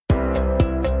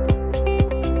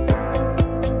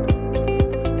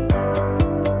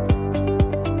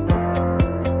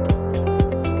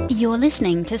You're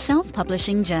listening to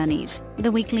Self-Publishing Journeys,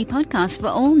 the weekly podcast for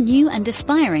all new and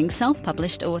aspiring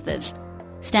self-published authors.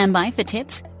 Stand by for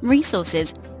tips,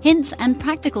 resources, hints, and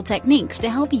practical techniques to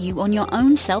help you on your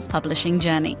own self-publishing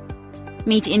journey.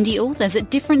 Meet indie authors at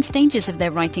different stages of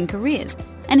their writing careers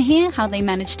and hear how they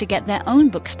managed to get their own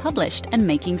books published and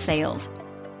making sales.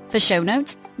 For show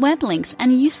notes, web links,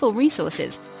 and useful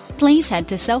resources, please head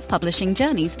to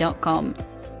selfpublishingjourneys.com.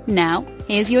 Now,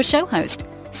 here's your show host,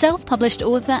 self-published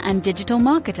author and digital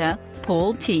marketer,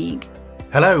 Paul Teague.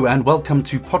 Hello and welcome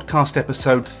to podcast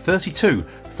episode 32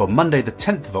 for Monday the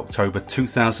 10th of October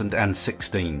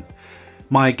 2016.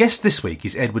 My guest this week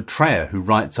is Edward Traer, who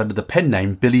writes under the pen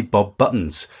name Billy Bob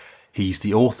Buttons. He's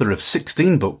the author of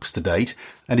 16 books to date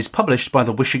and is published by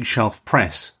the Wishing Shelf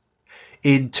Press.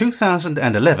 In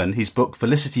 2011, his book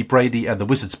Felicity Brady and the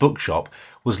Wizard's Bookshop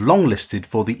was longlisted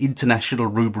for the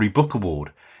International Rubery Book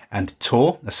Award, and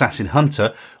Tor, Assassin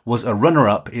Hunter, was a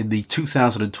runner-up in the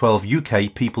 2012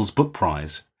 UK People's Book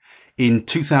Prize. In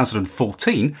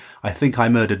 2014, I Think I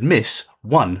Murdered Miss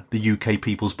won the UK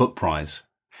People's Book Prize.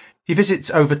 He visits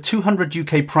over 200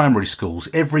 UK primary schools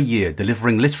every year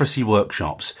delivering literacy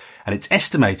workshops, and it's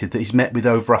estimated that he's met with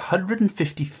over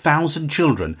 150,000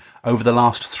 children over the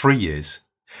last 3 years.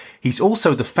 He's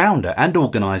also the founder and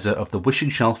organiser of the Wishing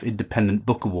Shelf Independent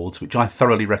Book Awards, which I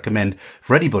thoroughly recommend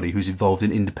for anybody who's involved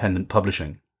in independent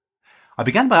publishing. I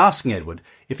began by asking Edward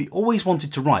if he always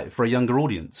wanted to write for a younger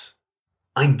audience.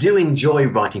 I do enjoy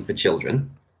writing for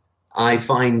children. I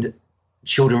find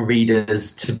children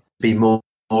readers to be more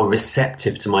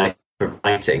receptive to my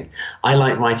writing. I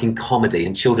like writing comedy,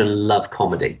 and children love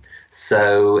comedy.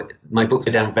 So my books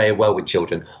go down very well with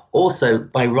children. Also,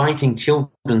 by writing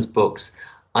children's books,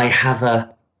 I have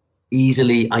a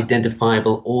easily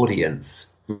identifiable audience,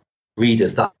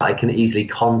 readers that I can easily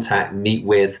contact, meet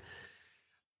with,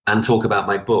 and talk about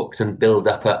my books and build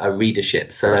up a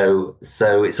readership. So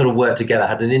it sort of worked together. I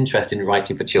had an interest in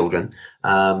writing for children.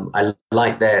 I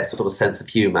like their sort of sense of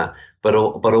humour, but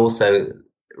also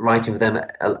writing for them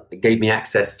gave me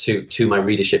access to my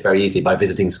readership very easily by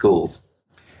visiting schools.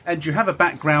 And you have a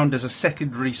background as a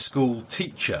secondary school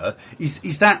teacher.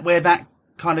 Is that where that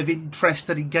kind of interest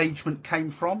and engagement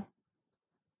came from?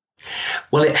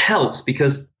 Well, it helps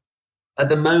because at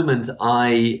the moment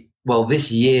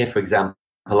this year, for example,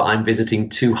 I'm visiting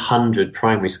 200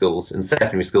 primary schools and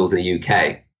secondary schools in the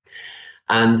UK.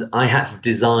 And I had to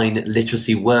design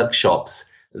literacy workshops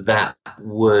that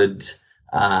would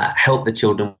help the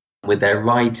children with their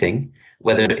writing,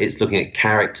 whether it's looking at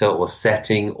character or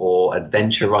setting or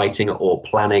adventure writing or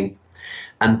planning.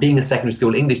 And being a secondary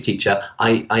school English teacher,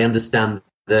 I understand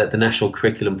the national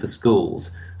curriculum for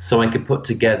schools. So I could put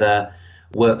together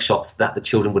workshops that the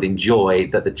children would enjoy,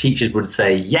 that the teachers would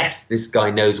say, yes, this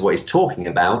guy knows what he's talking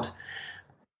about.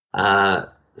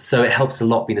 So it helps a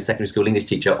lot being a secondary school English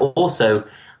teacher. Also,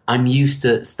 I'm used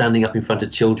to standing up in front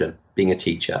of children being a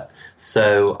teacher.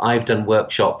 So I've done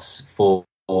workshops for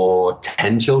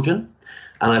 10 children,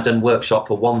 and I've done workshop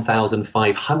for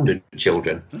 1,500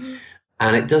 children.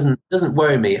 And it doesn't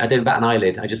worry me. I don't bat an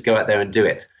eyelid. I just go out there and do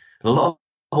it. And a lot of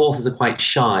authors are quite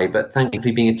shy, but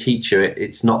thankfully being a teacher,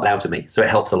 it's not out of me. So it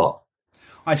helps a lot.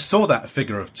 I saw that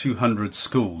figure of 200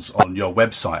 schools on your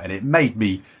website, and it made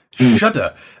me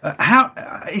shudder. How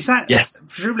is that? Yes.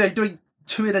 Presumably doing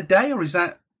 2 in a day, or is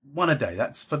that 1 a day?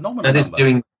 That's phenomenal. That is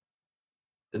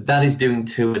doing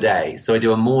 2 a day. So I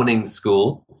do a morning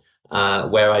school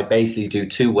where I basically do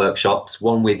 2 workshops,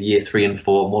 one with year 3 and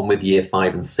 4 and one with year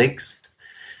 5 and 6.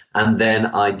 And then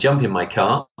I jump in my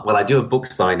car. Well, I do a book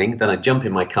signing, then I jump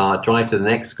in my car, drive to the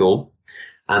next school,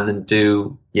 and then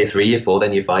do year 3, year 4,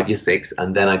 then year 5, year 6.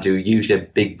 And then I do usually a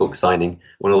big book signing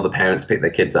when all the parents pick their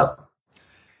kids up.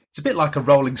 It's a bit like a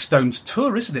Rolling Stones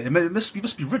tour, isn't it? I mean, you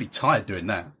must be really tired doing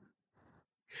that.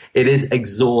 It is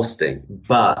exhausting,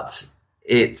 but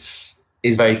it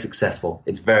is very successful.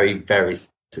 It's very, very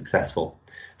successful.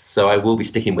 So I will be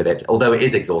sticking with it, although it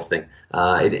is exhausting.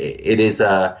 It is.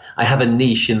 I have a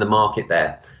niche in the market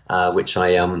there, which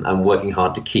I'm working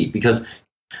hard to keep, because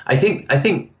I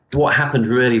think what happened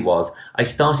really was I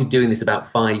started doing this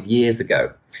about 5 years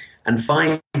ago, and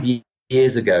 5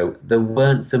 years ago there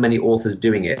weren't so many authors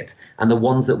doing it, and the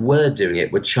ones that were doing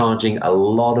it were charging a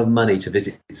lot of money to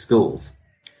visit schools.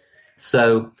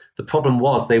 So the problem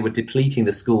was they were depleting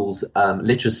the schools'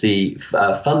 literacy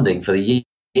funding for the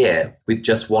year with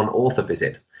just one author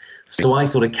visit. So I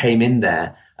sort of came in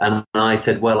there and I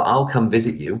said, well, I'll come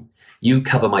visit you. You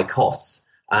cover my costs,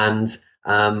 and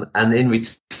in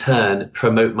return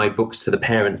promote my books to the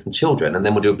parents and children, and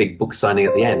then we'll do a big book signing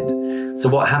at the end. So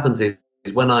what happens is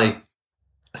when I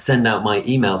send out my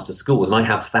emails to schools, and I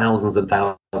have thousands and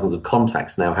thousands of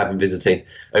contacts now, having visited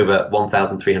over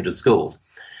 1,300 schools.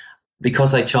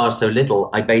 Because I charge so little,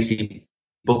 I basically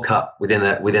book up within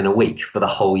a week for the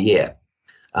whole year.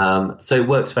 So it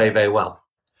works very, very well.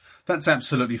 That's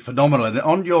absolutely phenomenal. And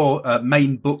on your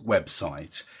main book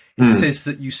website, it says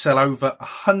that you sell over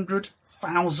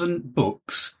 100,000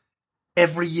 books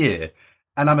every year.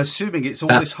 And I'm assuming it's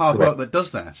all this hard work that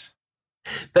does that.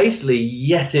 Basically,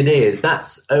 yes, it is.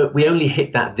 We only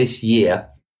hit that this year.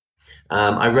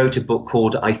 I wrote a book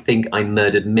called I Think I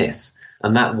Murdered Miss,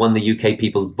 and that won the UK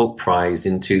People's Book Prize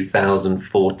in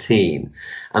 2014.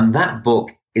 And that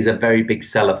book is a very big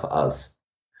seller for us.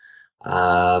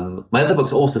 My other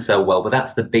books also sell well, but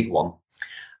that's the big one.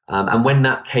 And when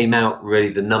that came out, really,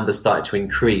 the numbers started to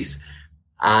increase.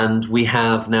 And we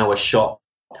have now a shop,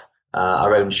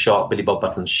 our own shop, Billy Bob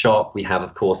Button's shop. We have,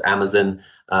 of course, Amazon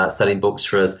selling books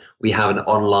for us. We have an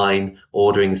online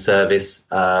ordering service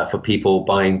for people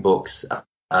buying books,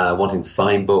 wanting to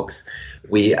sign books.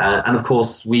 And of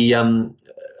course,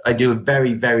 I do a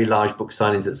very, very large book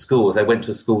signings at schools. I went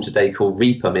to a school today called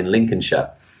Reepham in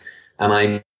Lincolnshire, and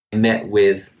I met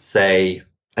with, I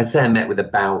met with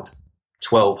about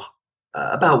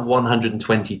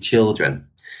 120 children.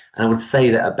 And I would say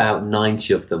that about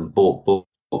 90 of them bought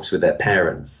books with their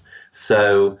parents.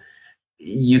 So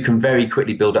you can very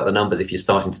quickly build up the numbers if you're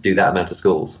starting to do that amount of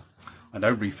schools. I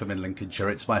know Reepham in Lincolnshire.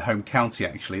 It's my home county,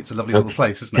 actually. It's a lovely little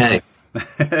place, isn't it?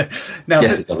 Now,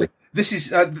 yes, it's lovely.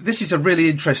 This is a really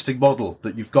interesting model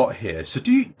that you've got here. So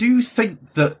do you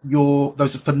think that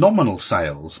those phenomenal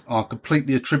sales are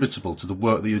completely attributable to the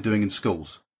work that you're doing in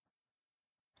schools?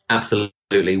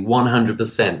 Absolutely,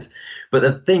 100%. But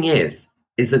the thing is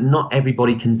that not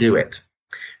everybody can do it,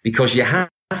 because you have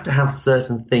to have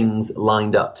certain things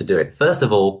lined up to do it. First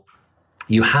of all,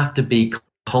 you have to be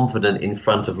confident in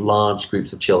front of large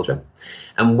groups of children.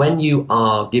 And when you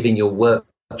are giving your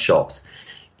workshops,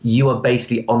 you are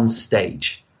basically on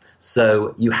stage.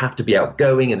 So you have to be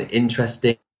outgoing and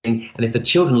interesting. And if the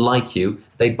children like you,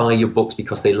 they buy your books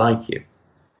because they like you.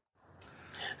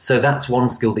 So that's one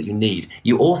skill that you need.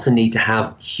 You also need to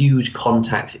have huge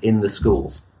contacts in the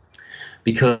schools,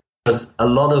 because a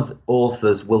lot of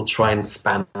authors will try and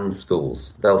spam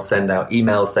schools. They'll send out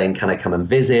emails saying, can I come and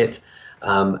visit?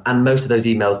 And most of those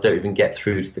emails don't even get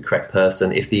through to the correct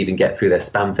person, if they even get through their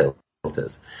spam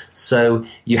filters. So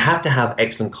you have to have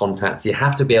excellent contacts. You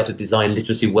have to be able to design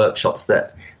literacy workshops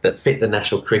that fit the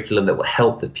national curriculum, that will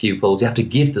help the pupils. You have to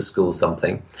give the schools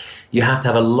something. You have to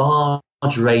have a large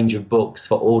range of books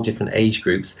for all different age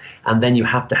groups. And then you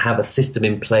have to have a system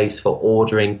in place for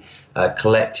ordering,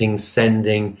 collecting,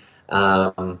 sending,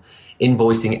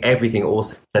 invoicing, everything all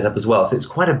set up as well. So it's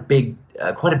quite a big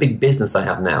business I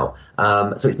have now.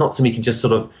 So it's not something you can just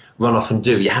sort of run off and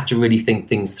do. You have to really think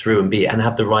things through and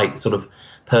have the right sort of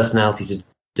personality to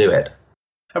do it.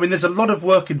 I mean, there's a lot of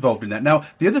work involved in that. Now,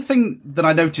 the other thing that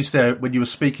I noticed there when you were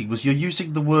speaking was you're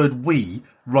using the word we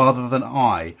rather than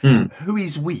I. Who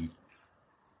is we?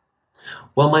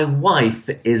 Well, my wife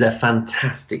is a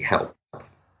fantastic help.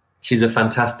 She's a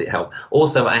fantastic help.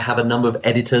 Also, I have a number of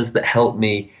editors that help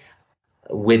me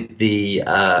with the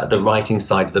writing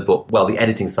side of the book. Well, the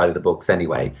editing side of the books,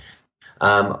 anyway.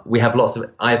 I have lots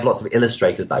of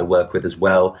illustrators that I work with as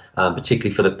well,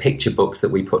 particularly for the picture books that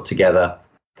we put together.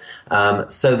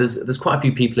 So there's quite a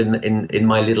few people in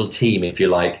my little team, if you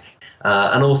like.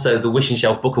 And also the Wishing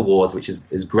Shelf Book Awards, which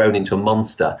has grown into a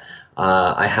monster.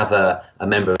 I have a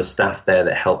member of staff there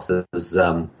that helps us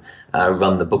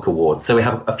run the book awards. So we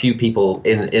have a few people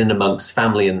in and amongst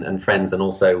family and friends, and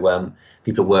also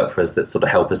people who work for us that sort of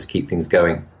help us to keep things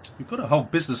going. You've got a whole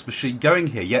business machine going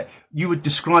here, yet you would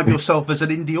describe yourself as an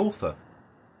indie author.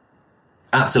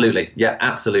 Absolutely. Yeah,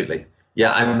 absolutely.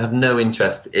 Yeah, I have no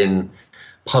interest in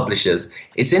publishers.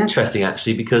 It's interesting,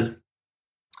 actually, because,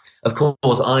 of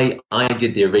course, I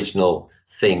did the original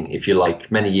thing, if you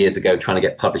like, many years ago, trying to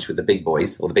get published with the big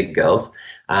boys or the big girls,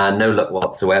 no luck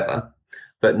whatsoever.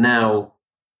 But now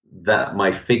that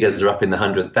my figures are up in the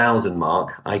 100,000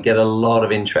 mark, I get a lot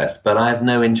of interest. But I have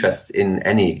no interest in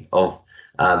any of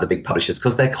the big publishers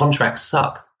because their contracts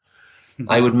suck.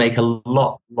 I would make a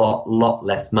lot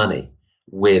less money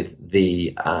with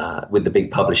the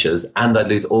big publishers, and I'd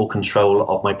lose all control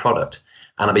of my product,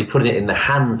 and I'd be putting it in the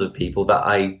hands of people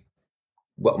that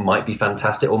might be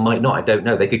fantastic or might not. I don't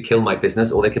know. They could kill my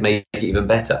business, or they could make it even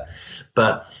better.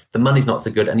 But the money's not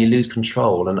so good, and you lose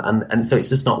control, and so it's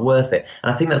just not worth it.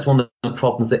 And I think that's one of the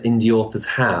problems that indie authors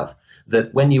have,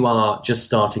 that when you are just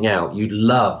starting out, you'd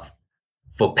love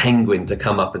for Penguin to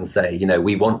come up and say,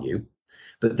 we want you.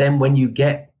 But then when you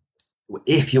get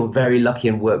if you're very lucky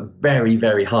and work very,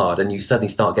 very hard and you suddenly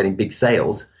start getting big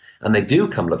sales and they do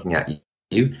come looking at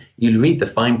you, you read the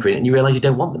fine print and you realize you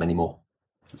don't want them anymore.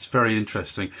 It's very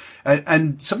interesting.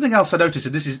 And something else I noticed,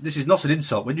 and this is not an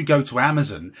insult, when you go to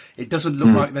Amazon, it doesn't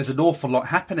look like there's an awful lot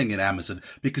happening in Amazon,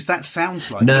 because that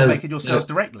sounds like you're making your sales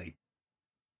directly.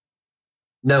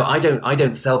 No, I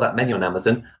don't sell that many on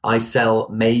Amazon. I sell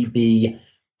maybe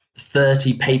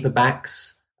 30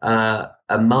 paperbacks a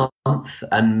month,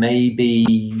 and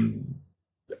maybe,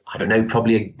 I don't know,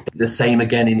 probably the same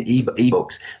again in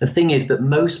ebooks. The thing is that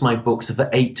most of my books are for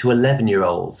 8 to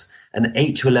 11-year-olds, and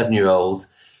 8 to 11-year-olds,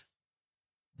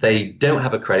 they don't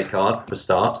have a credit card for a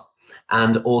start,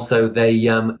 and also they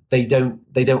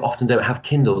often don't have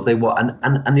Kindles.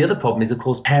 And the other problem is, of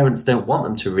course, parents don't want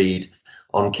them to read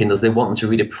on Kindles. They want them to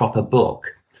read a proper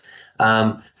book.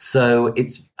 So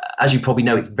it's, as you probably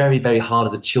know, it's very, very hard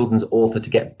as a children's author to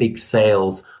get big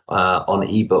sales on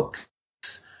ebooks.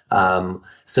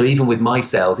 So even with my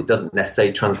sales, it doesn't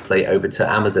necessarily translate over to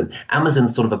Amazon.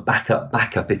 Amazon's sort of a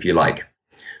backup, if you like.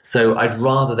 So I'd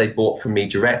rather they bought from me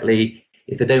directly.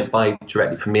 If they don't buy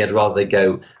directly from me, I'd rather they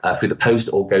go through the post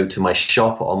or go to my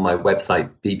shop on my website,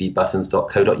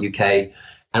 bbbuttons.co.uk.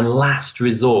 And last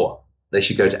resort, they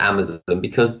should go to Amazon,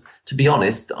 because, to be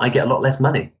honest, I get a lot less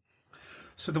money.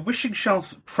 So the Wishing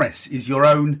Shelf Press is your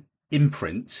own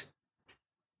imprint?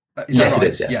 Yes, right? It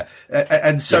is, yeah.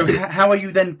 And so yes, how are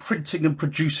you then printing and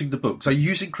producing the books? Are you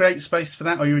using CreateSpace for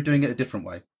that, or are you doing it a different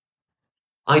way?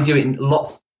 I do it in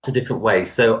lots of different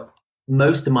ways. So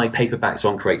most of my paperbacks are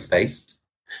on CreateSpace,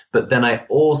 but then I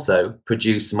also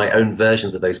produce my own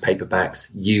versions of those paperbacks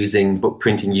using Book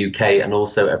Printing UK and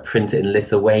also a printer in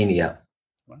Lithuania.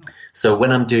 Wow. So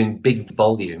when I'm doing big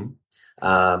volume,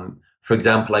 for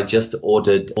example, I just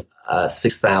ordered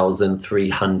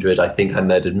 6,300, I think I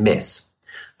murdered Miss.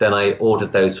 Then I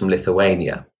ordered those from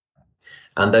Lithuania.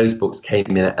 And those books came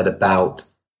in at about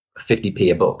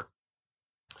 50p a book.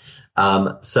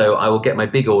 So I will get my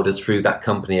big orders through that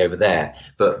company over there.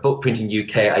 But Book Printing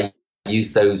UK, I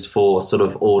use those for sort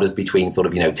of orders between sort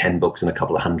of, 10 books and a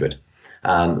couple of hundred.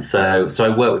 So I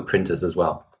work with printers as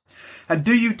well. And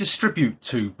do you distribute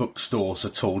to bookstores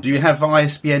at all? Do you have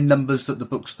ISBN numbers that the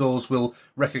bookstores will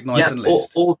recognise and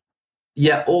list? All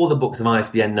the books have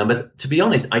ISBN numbers. To be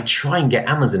honest, I try and get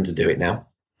Amazon to do it now.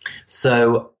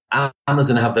 So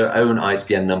Amazon have their own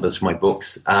ISBN numbers for my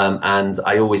books, and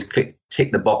I always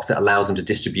tick the box that allows them to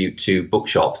distribute to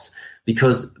bookshops,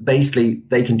 because basically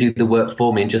they can do the work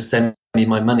for me and just send me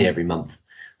my money every month.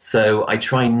 So I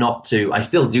try not to. I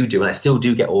still do, and I still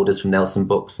do get orders from Nelson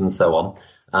Books and so on.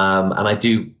 And I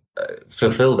do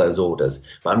fulfill those orders,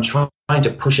 but I'm trying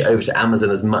to push it over to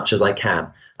Amazon as much as I can,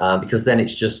 because then it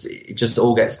just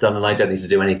all gets done and I don't need to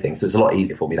do anything. So it's a lot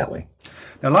easier for me that way.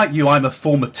 Now, like you, I'm a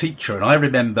former teacher, and I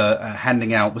remember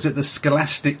handing out, was it the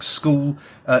Scholastic School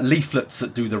leaflets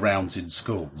that do the rounds in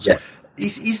schools? Yes.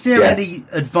 Is there any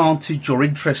advantage or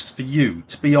interest for you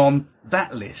to be on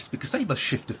that list? Because they must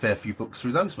shift a fair few books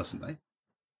through those, mustn't they?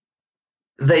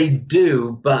 They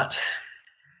do, but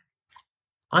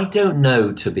I don't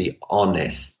know, to be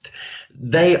honest.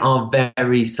 They are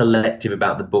very selective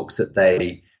about the books that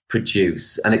they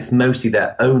produce, and it's mostly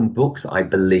their own books, I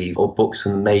believe, or books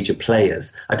from major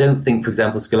players. I don't think, for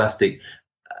example, Scholastic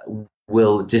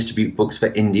will distribute books for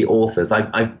indie authors.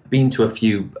 I've been to a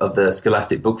few of the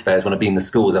Scholastic book fairs when I've been in the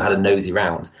schools. I've had a nosy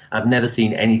round. I've never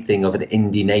seen anything of an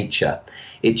indie nature.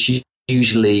 It's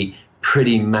usually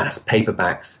pretty mass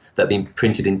paperbacks that have been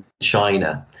printed in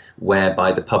China,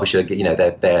 whereby the publisher,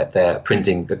 they're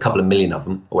printing a couple of million of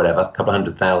them or whatever, a couple of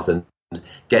 100,000,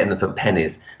 getting them for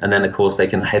pennies, and then of course they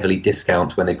can heavily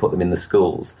discount when they put them in the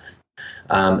schools.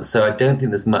 So I don't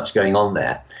think there's much going on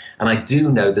there, and I do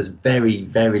know there's very,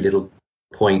 very little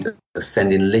point of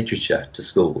sending literature to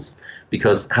schools,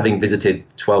 because having visited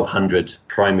 1,200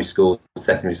 primary schools,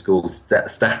 secondary schools,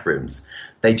 staff rooms,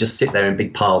 they just sit there in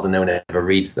big piles and no one ever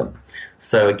reads them.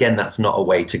 So again, that's not a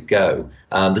way to go.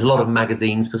 There's a lot of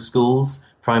magazines for schools,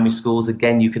 primary schools.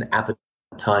 Again, you can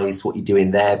advertise what you do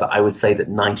in there, but I would say that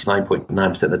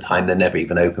 99.9% of the time they're never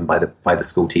even opened by the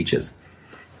school teachers.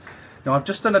 Now, I've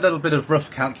just done a little bit of rough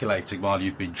calculating while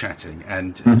you've been chatting,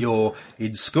 and you're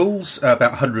in schools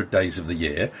about 100 days of the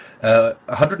year.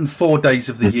 104 days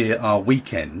of the year are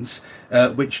weekends,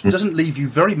 which doesn't leave you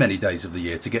very many days of the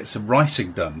year to get some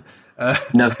writing done.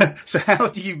 No. So how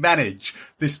do you manage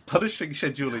this publishing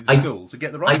schedule in school to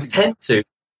get the writing done?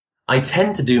 I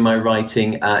tend to do my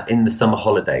writing in the summer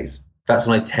holidays. That's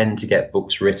when I tend to get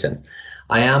books written.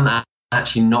 I am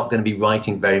actually not going to be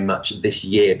writing very much this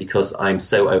year because I'm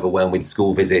so overwhelmed with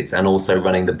school visits and also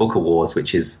running the book awards,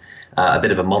 which is a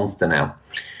bit of a monster now.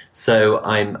 So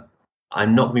I'm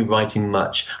I'm not going to be writing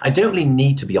much. I don't really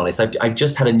need to be honest. I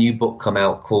just had a new book come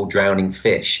out called Drowning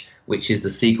Fish, which is the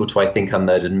sequel to I Think I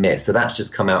Murdered Miss. So that's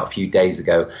just come out a few days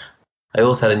ago. I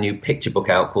also had a new picture book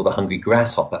out called The Hungry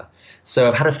Grasshopper. So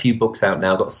I've had a few books out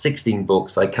now. I've got 16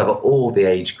 books. I cover all the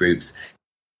age groups.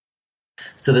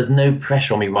 So there's no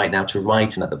pressure on me right now to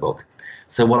write another book.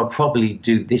 So what I'll probably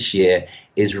do this year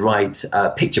is write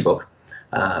a picture book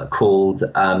called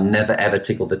Never Ever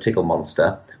Tickle the Tickle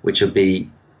Monster, which will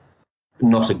be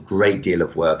not a great deal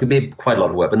of work. It'd be quite a lot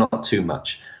of work, but not too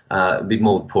much. It'd be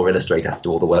more the poor illustrator has to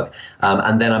do all the work.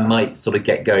 And then I might sort of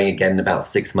get going again in about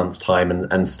 6 months' time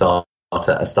and start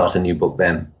a new book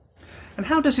then. And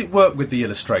how does it work with the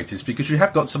illustrators? Because you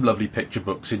have got some lovely picture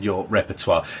books in your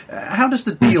repertoire. How does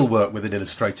the deal work with an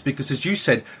illustrator? Because as you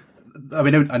said, I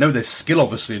mean, I know there's skill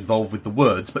obviously involved with the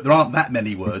words, but there aren't that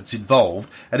many words involved.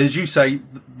 And as you say,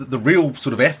 the real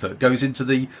sort of effort goes into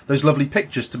those lovely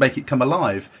pictures to make it come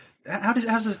alive. How does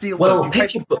this deal work? Well,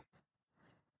 picture books.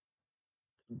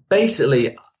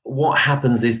 Basically, what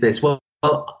happens is this. Well,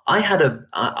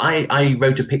 I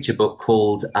wrote a picture book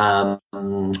called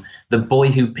The Boy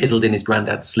Who Piddled in His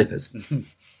Granddad's Slippers.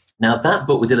 Now, that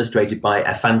book was illustrated by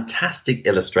a fantastic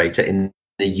illustrator in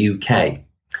the UK,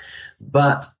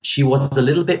 but she was a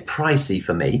little bit pricey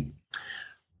for me.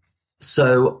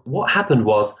 So what happened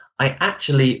was I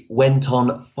actually went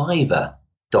on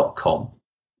Fiverr.com,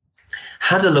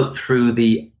 had a look through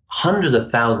the hundreds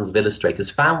of thousands of illustrators,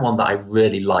 found one that I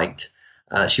really liked.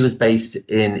 She was based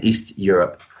in East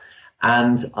Europe,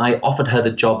 and I offered her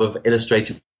the job of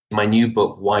illustrating my new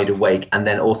book, Wide Awake, and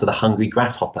then also The Hungry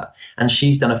Grasshopper. And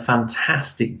she's done a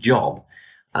fantastic job,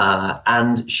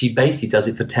 and she basically does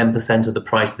it for 10% of the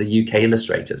price of the UK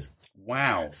illustrators.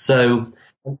 Wow. So,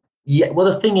 yeah,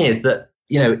 well, the thing is that,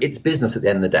 it's business at the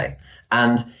end of the day.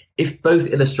 And if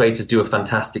both illustrators do a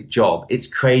fantastic job, it's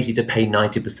crazy to pay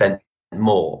 90%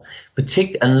 more,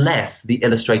 unless the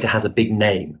illustrator has a big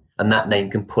name and that name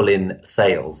can pull in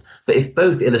sales. But if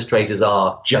both illustrators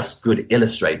are just good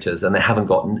illustrators and they haven't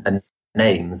got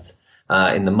names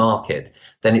in the market,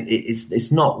 then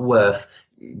it's not worth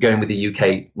going with the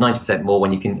UK 90% more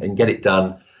when you can get it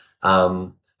done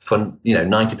for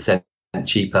 90%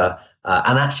 cheaper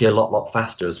and actually a lot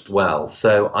faster as well.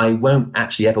 So I won't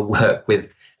actually ever work with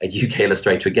a UK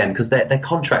illustrator again because their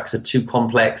contracts are too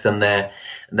complex and their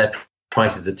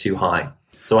prices are too high.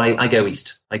 So I go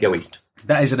east.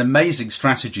 That is an amazing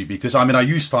strategy because, I mean, I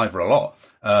use Fiverr a lot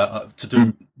to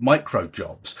do micro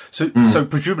jobs. So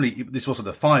presumably this wasn't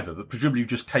a Fiverr, but presumably you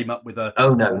just came up with a...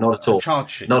 Oh, no, not at all. Charge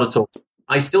sheet. Not at all.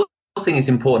 I still think it's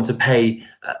important to pay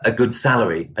a good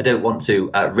salary. I don't want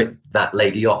to rip that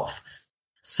lady off.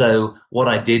 So what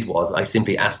I did was I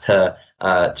simply asked her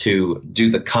to do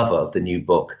the cover of the new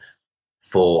book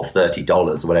for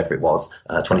 $30 or whatever it was,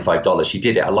 $25. She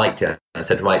did it. I liked it. And I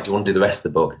said, right, do you want to do the rest of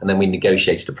the book? And then we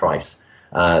negotiated a price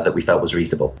that we felt was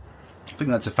reasonable. I think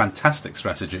that's a fantastic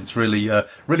strategy. It's really,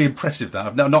 really impressive. That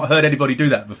I've not heard anybody do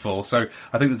that before. So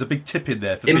I think there's a big tip in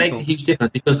there for people. It makes a huge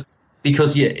difference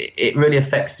because it really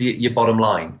affects your bottom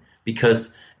line,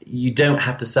 because you don't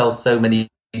have to sell so many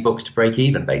books to break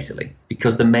even, basically,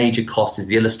 because the major cost is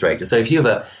the illustrator. So if you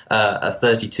have a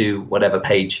 32 whatever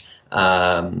page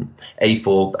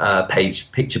A4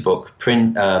 page picture book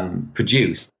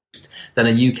produced, then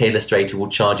a UK illustrator will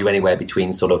charge you anywhere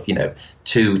between sort of £2,000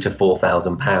 to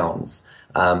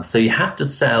 £4,000. So you have to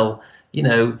sell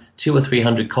 200 or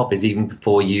 300 copies even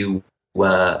before you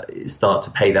start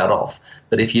to pay that off.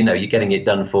 But if you're getting it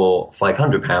done for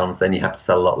 £500, then you have to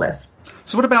sell a lot less.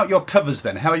 So what about your covers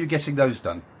then? How are you getting those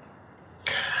done?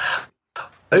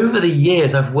 Over the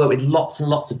years, I've worked with lots and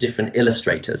lots of different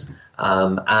illustrators,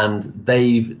 and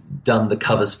they've done the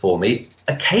covers for me.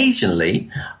 Occasionally,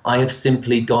 I have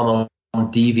simply gone on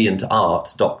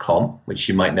DeviantArt.com, which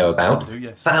you might know about,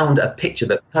 yes. Found a picture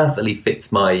that perfectly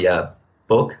fits my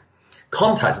book,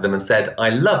 contacted them and said,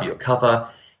 I love your cover.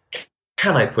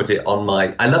 Can I put it on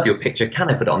I love your picture. Can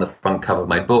I put it on the front cover of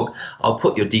my book? I'll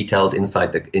put your details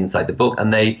inside the book.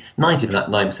 And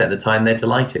 99% of the time, they're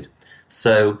delighted.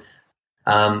 So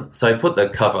I put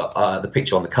the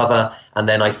picture on the cover, and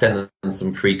then I send them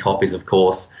some free copies, of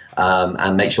course,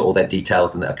 and make sure all their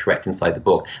details are correct inside the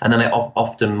book. And then I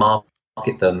often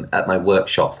market them at my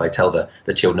workshops. I tell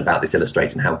the children about this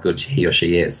illustrator and how good he or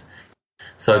she is.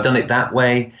 So I've done it that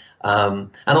way.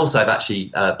 And also I've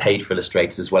actually paid for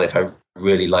illustrators as well if I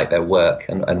really like their work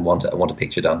and want a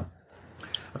picture done.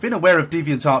 I've been aware of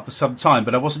DeviantArt for some time,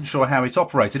 but I wasn't sure how it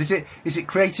operated. Is it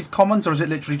Creative Commons, or is it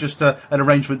literally just an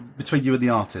arrangement between you and the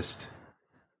artist?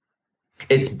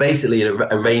 It's basically an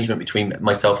arrangement between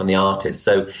myself and the artist.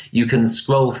 So you can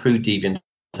scroll through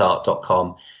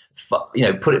DeviantArt.com,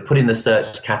 put in the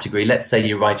search category. Let's say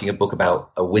you're writing a book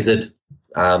about a wizard,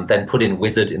 then put in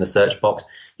wizard in the search box.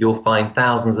 You'll find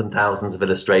thousands and thousands of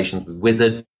illustrations with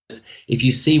wizards. If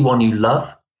you see one you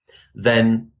love,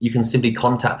 then you can simply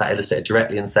contact that illustrator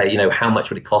directly and say, how much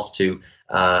would it cost to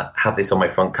have this on my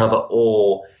front cover,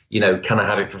 or can I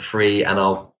have it for free, and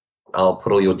I'll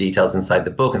put all your details inside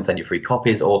the book and send you free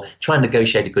copies, or try and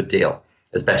negotiate a good deal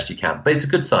as best you can. But it's a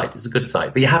good site.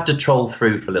 But you have to troll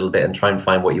through for a little bit and try and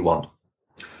find what you want.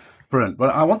 Brilliant.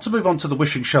 Well, I want to move on to the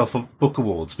Wishing Shelf of Book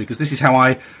Awards, because this is how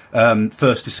I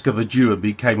first discovered you and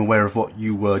became aware of what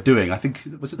you were doing. I think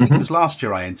it was last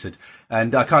year I entered,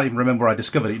 and I can't even remember I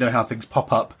discovered it. You know how things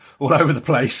pop up all over the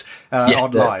place online.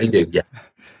 Yes, they do,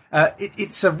 yeah.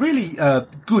 It's a really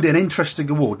good and interesting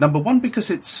award. Number one,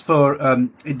 because it's for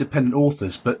independent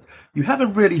authors, but you have a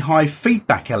really high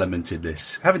feedback element in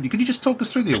this, haven't you? Could you just talk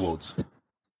us through the awards?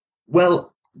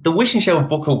 Well, the Wishing Shelf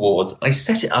Book Awards, I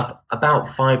set it up about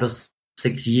 5 or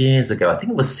 6 years ago. I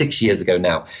think it was 6 years ago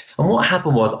now. And what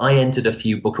happened was I entered a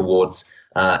few book awards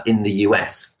in the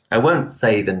US. I won't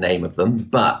say the name of them,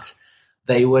 but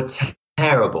they were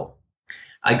terrible.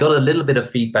 I got a little bit of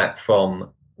feedback from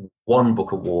one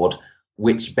book award,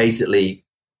 which basically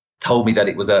told me that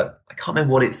it was I can't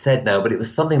remember what it said now, but it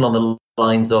was something along the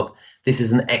lines of, this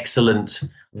is an excellent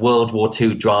World War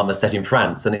II drama set in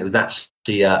France, and it was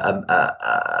actually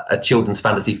a children's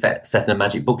fantasy set in a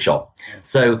magic bookshop.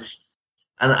 So,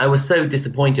 and I was so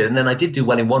disappointed. And then I did do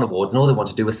well in one awards, and all they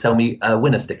wanted to do was sell me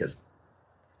winner stickers.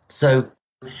 So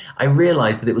I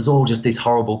realized that it was all just this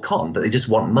horrible con, that they just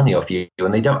want money off you,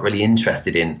 and they don't really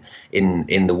interested in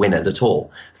the winners at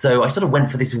all. So I sort of went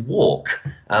for this walk.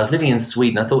 I was living in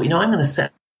Sweden. I thought, I'm going to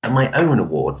set my own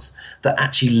awards that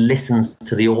actually listens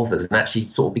to the authors and actually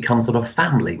sort of becomes sort of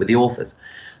family with the authors.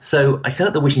 So I set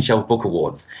up the Wishing Shelf Book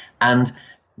Awards, and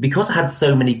because I had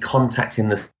so many contacts in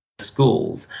the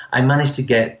schools, I managed to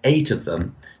get 8 of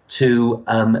them to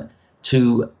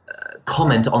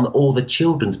comment on all the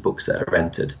children's books that are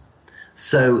entered.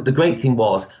 So the great thing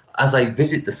was, as I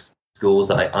visit the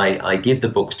schools, I give the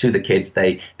books to the kids.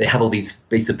 They have all these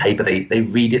pieces of paper. They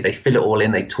read it. They fill it all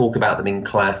in. They talk about them in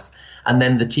class. And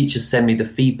then the teachers send me the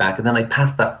feedback, and then I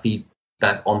pass that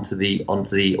feedback onto the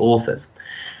authors.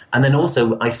 And then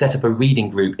also I set up a reading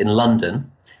group in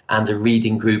London and a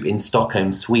reading group in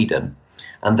Stockholm, Sweden.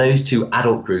 And those 2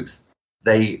 adult groups,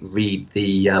 they read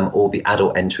all the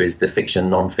adult entries, the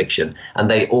fiction, non-fiction, and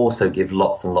they also give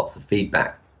lots and lots of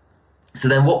feedback. So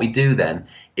then what we do then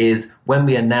is, when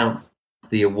we announce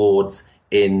the awards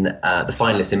in the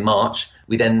finalists in March,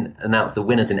 we then announce the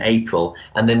winners in April,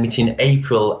 and then between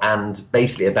April and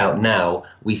basically about now,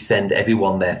 we send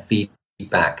everyone their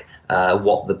feedback,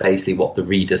 what the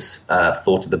readers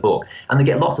thought of the book. And they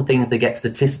get lots of things. They get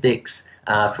statistics,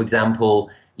 for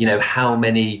example, how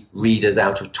many readers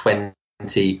out of 20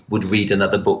 would read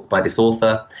another book by this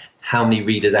author, how many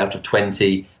readers out of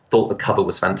 20 thought the cover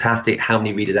was fantastic, how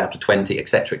many readers out of 20,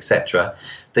 etc., etc.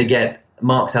 They get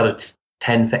marks out of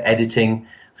 10 for editing,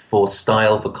 for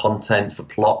style, for content, for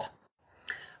plot.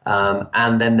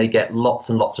 And then they get lots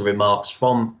and lots of remarks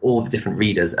from all the different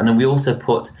readers. And then we also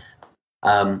put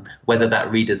whether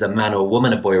that reader's a man or a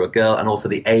woman, a boy or a girl, and also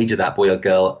the age of that boy or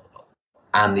girl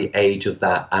and the age of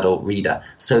that adult reader.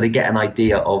 So they get an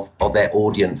idea of their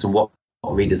audience and what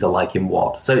readers are like in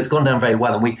what. So it's gone down very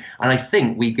well. And I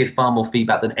think we give far more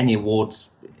feedback than any awards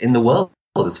in the world,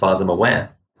 as far as I'm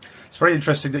aware. It's very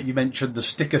interesting that you mentioned the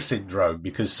sticker syndrome,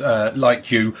 because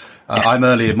like you, I'm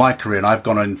early in my career and I've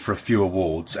gone in for a few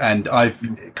awards, and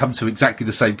I've come to exactly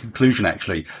the same conclusion,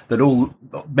 actually, that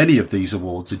many of these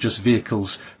awards are just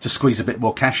vehicles to squeeze a bit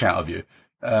more cash out of you.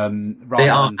 They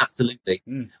are, absolutely.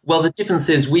 Well, the difference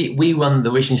is we run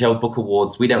the Wishing Shelf Book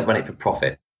Awards. We don't run it for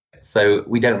profit. So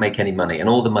we don't make any money, and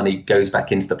all the money goes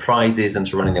back into the prizes and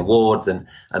to running the awards and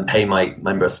pay my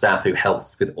member of staff who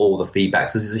helps with all the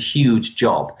feedback. So this is a huge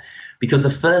job, because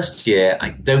the first year,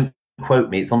 don't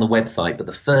quote me, it's on the website, but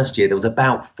the first year there was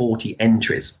about 40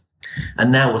 entries,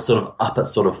 and now we're sort of up at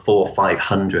sort of 400 or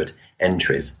 500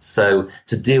 entries. So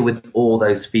to deal with all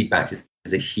those feedbacks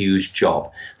is a huge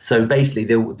job. So basically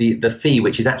the fee,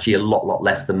 which is actually a lot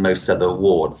less than most other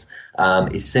awards,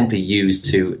 is simply used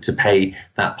to pay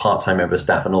that part-time member of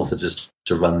staff and also just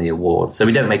to run the award. So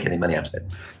we don't make any money out of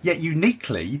it. Yet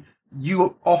uniquely,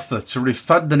 you offer to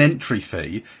refund an entry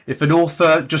fee if an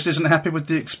author just isn't happy with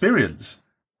the experience.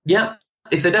 Yeah.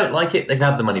 If they don't like it, they can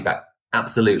have the money back.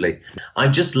 Absolutely.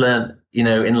 I've just learned,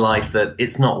 in life that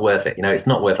it's not worth it. It's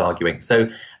not worth arguing. So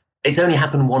it's only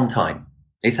happened one time.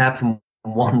 It's happened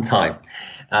one time.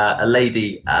 A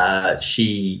lady,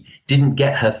 she didn't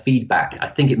get her feedback. I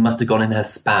think it must have gone in her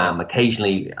spam.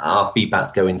 Occasionally, our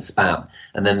feedbacks go in spam,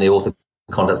 and then the author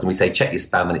contacts us and we say, check your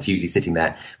spam, and it's usually sitting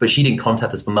there. But she didn't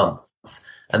contact us for months.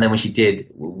 And then when she did,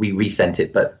 we resent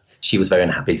it, but she was very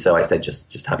unhappy. So I said,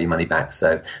 just have your money back.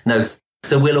 So no,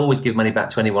 so we'll always give money back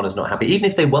to anyone who's not happy, even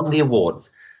if they won the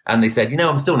awards. And they said,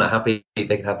 I'm still not happy. They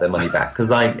can have their money back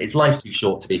because life's too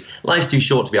short to be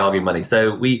arguing money.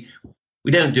 So we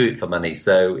don't do it for money.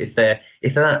 So if they're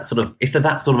that sort of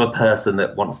a person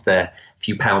that wants their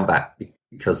few pound back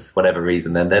because whatever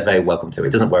reason, then they're very welcome to it.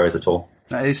 It doesn't worry us at all.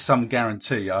 That is some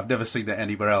guarantee. I've never seen that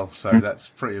anywhere else, so that's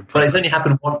pretty impressive. But it's only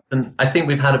happened once, and I think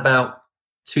we've had about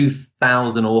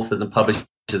 2,000 authors and publishers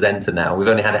enter now. We've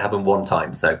only had it happen one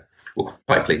time, so we're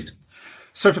quite pleased.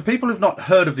 So for people who've not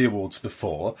heard of the awards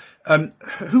before,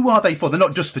 who are they for? They're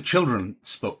not just for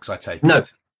children's books, I take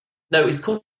it. No, it's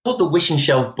called the Wishing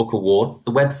Shelf Book Awards.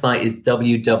 The website is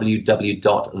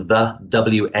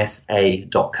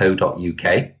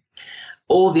www.thewsa.co.uk.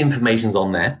 All the information's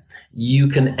on there. You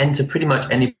can enter pretty much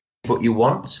any book you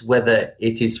want, whether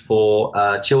it is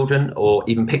for children or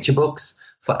even picture books,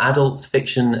 for adults,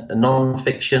 fiction,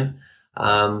 non-fiction,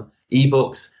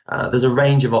 ebooks. There's a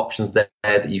range of options there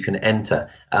that you can enter.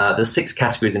 There's 6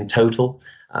 categories in total.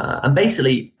 And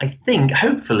basically, I think,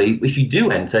 hopefully, if you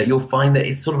do enter, you'll find that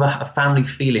it's sort of a family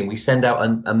feeling. We send out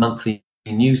a monthly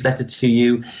newsletter to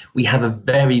you. We have a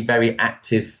very, very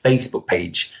active Facebook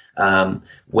page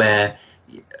where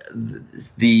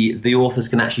the authors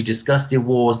can actually discuss the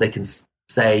awards. They can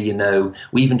say,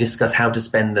 we even discuss how to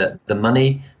spend the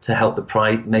money to help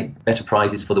make better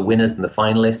prizes for the winners and the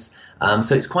finalists.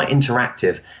 So it's quite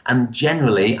interactive. And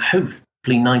generally,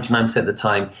 hopefully 99% of the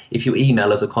time, if you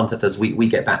email us or contact us, we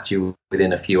get back to you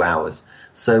within a few hours.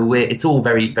 So it's all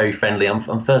very, very friendly.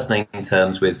 I'm first name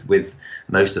terms with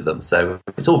most of them. So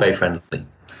it's all very friendly.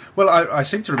 Well, I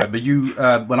seem to remember you,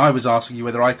 when I was asking you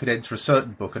whether I could enter a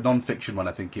certain book, a non-fiction one,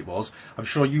 I think it was. I'm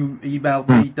sure you emailed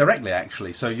me directly,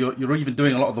 actually. So you're even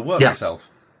doing a lot of the work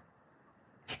yourself.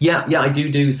 Yeah, I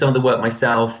do some of the work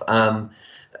myself. The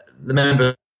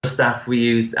member of staff we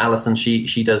use, Alison,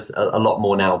 she does a lot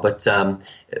more now. But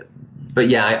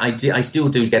yeah, I still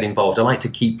do get involved. I like to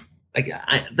keep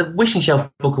the Wishing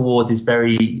Shelf Book Awards is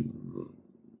very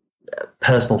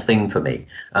personal thing for me.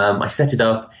 I set it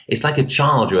up. It's like a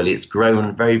child, really. It's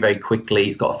grown very, very quickly.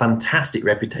 It's got a fantastic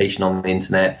reputation on the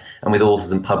internet and with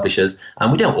authors and publishers.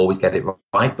 And we don't always get it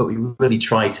right, but we really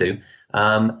try to.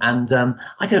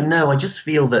 I don't know. I just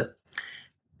feel that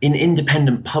in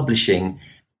independent publishing,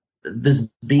 there's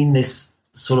been this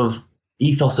sort of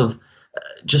ethos of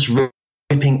just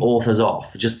ripping authors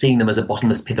off, just seeing them as a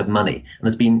bottomless pit of money. And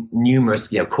there's been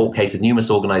numerous court cases, numerous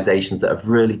organizations that have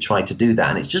really tried to do that.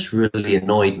 And it's just really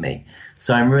annoyed me.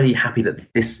 So I'm really happy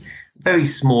that this very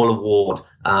small award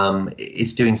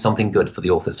is doing something good for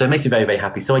the authors. So it makes me very, very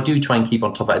happy. So I do try and keep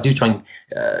on top of it. I do try and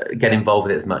get involved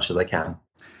with it as much as I can.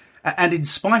 And in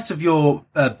spite of your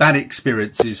bad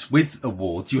experiences with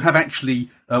awards, you have actually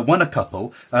won a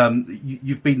couple.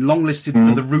 You've been longlisted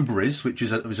for the Rubery's, which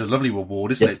is a lovely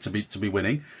award, isn't it, to be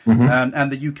winning,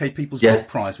 and the UK People's Book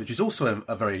Prize, which is also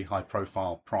a very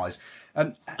high-profile prize.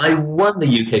 I won the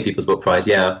UK People's Book Prize,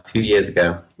 a few years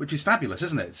ago, which is fabulous,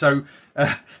 isn't it? So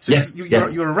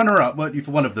you were a runner-up, weren't you, for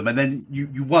one of them, and then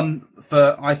you won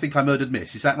for I Think I Murdered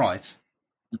Miss. Is that right?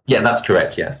 Yeah, that's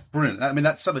correct, yes. Brilliant. I mean,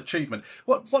 that's some achievement.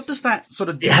 What does that sort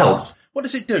of do? It helps. What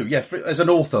does it do, as an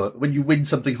author, when you win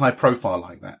something high profile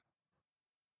like that?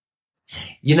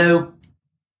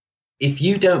 If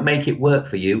you don't make it work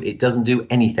for you, it doesn't do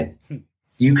anything.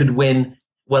 You could win,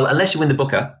 unless you win the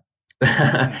Booker,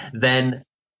 then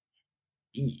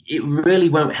it really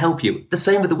won't help you. The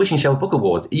same with the Wishing Shelf Book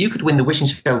Awards. You could win the Wishing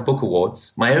Shelf Book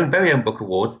Awards, my very own book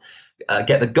awards,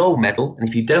 get the gold medal, and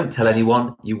if you don't tell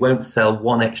anyone, you won't sell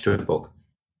one extra book.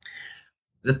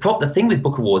 The thing with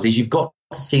book awards is you've got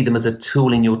to see them as a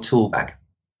tool in your tool bag.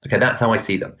 Okay, that's how I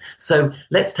see them. So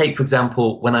let's take, for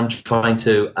example, when I'm trying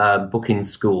to book in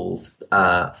schools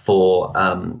for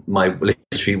my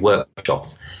literary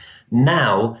workshops.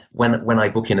 Now, when I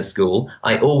book in a school,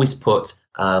 I always put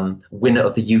winner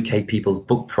of the UK People's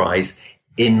Book Prize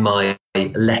in my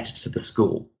letter to the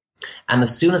school. And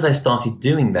as soon as I started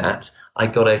doing that, I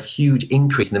got a huge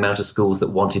increase in the amount of schools that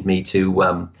wanted me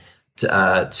to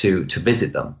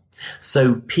visit them.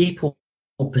 So people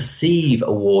perceive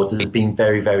awards as being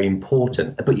very, very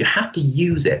important, but you have to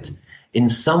use it in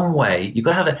some way. You've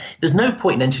got to have there's no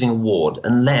point in entering an award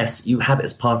unless you have it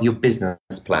as part of your business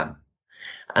plan.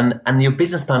 And your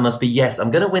business plan must be, yes, I'm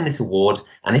going to win this award.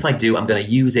 And if I do, I'm going to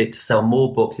use it to sell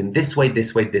more books in this way,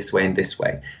 this way, this way, and this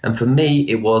way. And for me,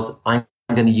 it was, I'm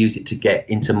going to use it to get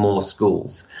into more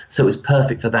schools. So it was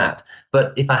perfect for that.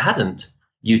 But if I hadn't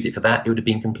used it for that, it would have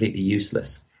been completely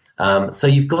useless. So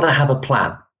you've got to have a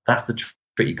plan. That's the trick.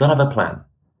 You've got to have a plan.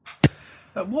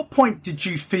 At what point did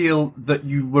you feel that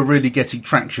you were really getting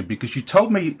traction? Because you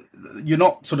told me you're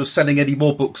not sort of selling any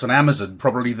more books on Amazon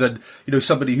probably than,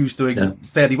 somebody who's doing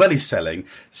fairly well is selling.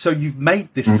 So you've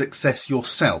made this success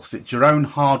yourself. It's your own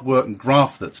hard work and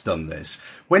graft that's done this.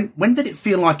 When did it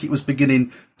feel like it was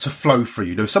beginning to flow for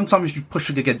you? Sometimes you're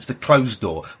pushing against a closed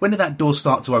door. When did that door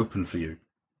start to open for you?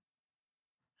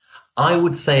 I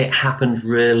would say it happened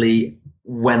really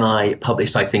when I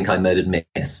published I Think I Murdered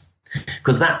Miss.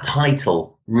 Because that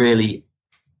title really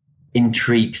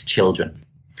intrigues children.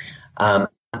 And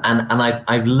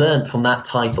I've learned from that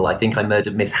title, I Think I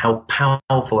Murdered Miss, how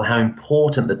powerful, how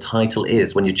important the title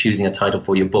is when you're choosing a title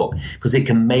for your book, because it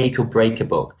can make or break a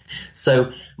book.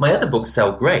 So my other books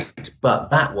sell great, but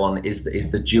that one is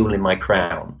the jewel in my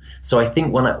crown. So I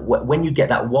think when you get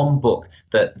that one book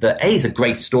that A is a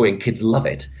great story and kids love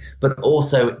it, but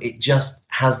also it just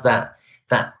has that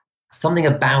something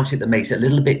about it that makes it a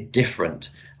little bit different,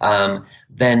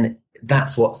 then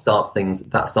that's what starts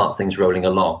things rolling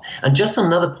along. And just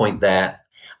another point there,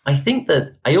 I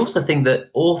also think that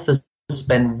authors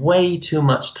spend way too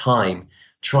much time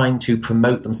trying to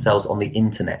promote themselves on the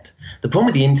internet. The problem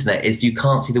with the internet is you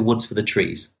can't see the woods for the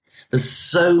trees. There's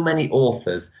so many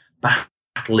authors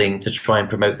battling to try and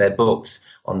promote their books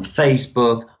on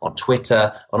Facebook, on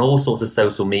Twitter, on all sorts of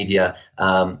social media,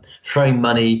 throwing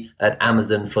money at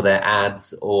Amazon for their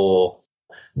ads or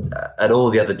at all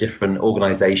the other different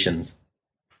organizations.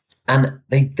 And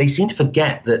they seem to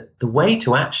forget that the way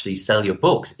to actually sell your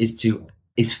books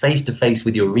is face to face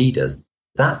with your readers.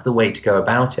 That's the way to go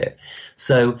about it.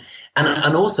 So,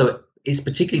 and also it's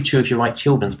particularly true if you write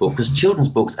children's books, because children's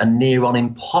books are near on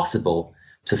impossible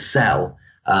to sell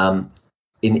in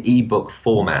ebook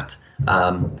format.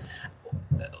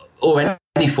 Or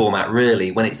any format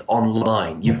really, when it's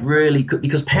online.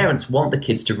 Because parents want the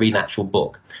kids to read an actual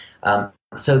book.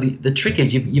 So the trick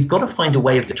is you've got to find a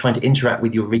way of trying to interact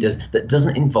with your readers that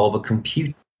doesn't involve a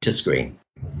computer screen.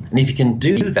 And if you can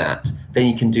do that, then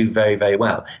you can do very, very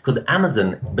well. Because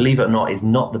Amazon, believe it or not, is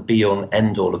not the be-all and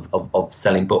end-all of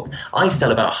selling books. I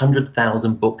sell about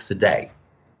 100,000 books a day.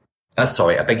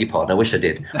 Sorry, I beg your pardon. I wish I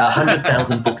did.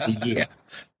 100,000 books a year.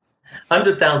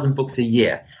 100,000 books a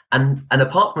year. And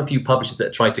apart from a few publishers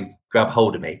that try to grab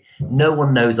hold of me, no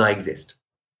one knows I exist.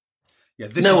 Yeah,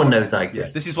 no one knows I exist.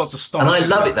 Yeah, this is what's astonishing.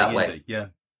 And I love it that way. Yeah.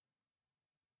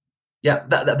 Yeah,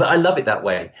 but I love it that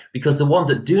way, because the ones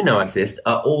that do know I exist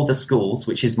are all the schools,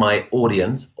 which is my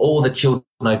audience, all the children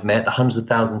I've met, the hundreds of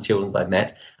thousands of children I've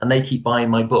met, and they keep buying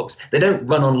my books. They don't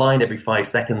run online every 5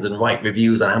 seconds and write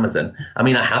reviews on Amazon. I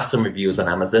mean, I have some reviews on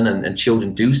Amazon, and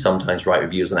children do sometimes write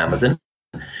reviews on Amazon.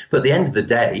 But at the end of the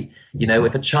day,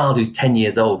 if a child who's 10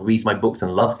 years old reads my books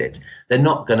and loves it, they're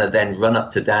not going to then run up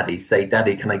to daddy, say,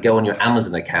 Daddy, can I go on your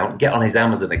Amazon account, get on his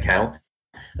Amazon account,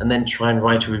 and then try and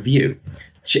write a review.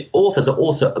 Authors are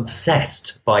also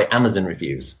obsessed by Amazon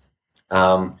reviews.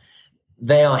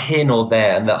 They are here nor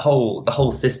there, and the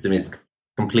whole system is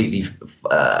completely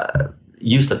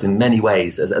useless in many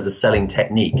ways as a selling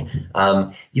technique.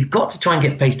 You've got to try and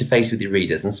get face to face with your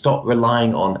readers and stop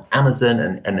relying on Amazon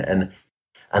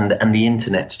and the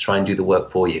internet to try and do the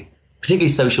work for you. Particularly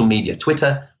social media,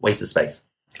 Twitter, waste of space.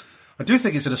 I do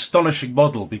think it's an astonishing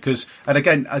model because, and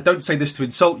again, I don't say this to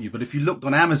insult you, but if you looked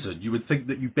on Amazon, you would think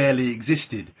that you barely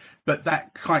existed. But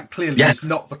that quite clearly is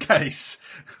not the case.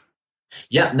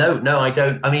 Yeah, no, I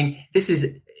don't. I mean,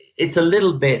 it's a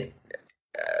little bit,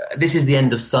 this is the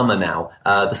end of summer now.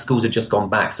 The schools have just gone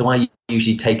back. So I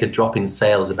usually take a drop in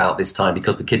sales about this time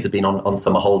because the kids have been on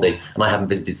summer holiday and I haven't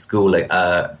visited school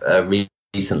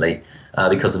recently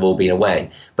because they've all been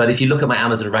away. But if you look at my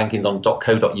Amazon rankings on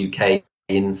 .co.uk,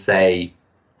 in, say,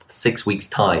 6 weeks'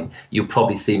 time, you'll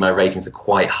probably see my ratings are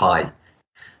quite high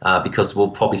because we'll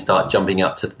probably start jumping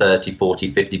up to 30,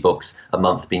 40, 50 books a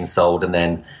month being sold, and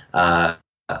then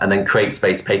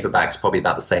CreateSpace paperbacks probably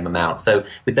about the same amount. So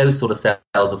with those sort of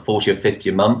sales of 40 or 50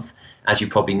 a month, as you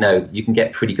probably know, you can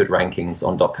get pretty good rankings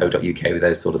on .co.uk with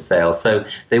those sort of sales. So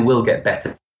they will get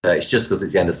better. It's just because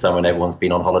it's the end of summer and everyone's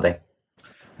been on holiday.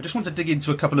 I just want to dig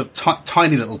into a couple of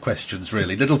tiny little questions,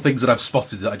 really, little things that I've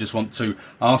spotted that I just want to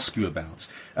ask you about.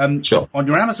 Sure. On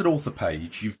your Amazon author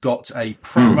page, you've got a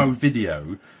promo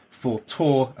video for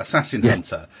Tor Assassin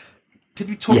Hunter. Can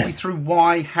you talk me through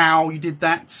why, how you did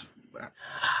that?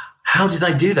 How did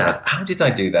I do that?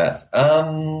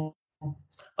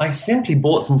 I simply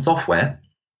bought some software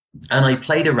and I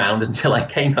played around until I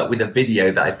came up with a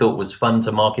video that I thought was fun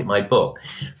to market my book.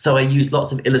 So I used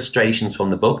lots of illustrations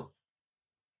from the book.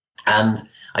 And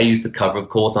I used the cover, of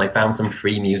course, and I found some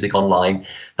free music online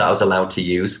that I was allowed to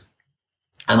use.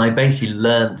 And I basically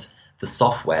learnt the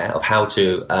software of how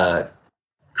to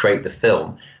create the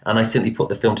film. And I simply put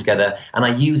the film together, and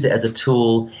I use it as a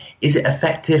tool. Is it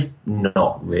effective?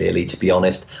 Not really, to be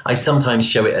honest. I sometimes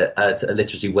show it at a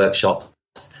literacy workshops.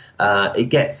 I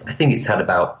think it's had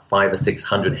about 500 or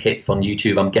 600 hits on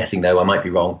YouTube. I'm guessing, though, I might be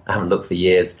wrong. I haven't looked for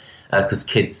years, because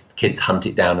kids hunt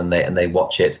it down and they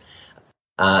watch it.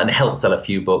 And it helps sell a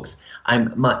few books.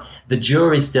 The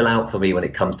jury's still out for me when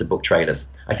it comes to book trailers.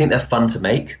 I think they're fun to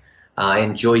make. I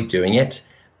enjoy doing it.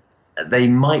 They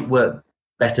might work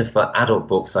better for adult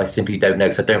books. I simply don't know,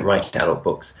 because I don't write adult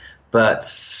books.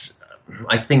 But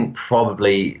I think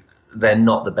probably they're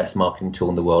not the best marketing tool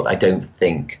in the world. I don't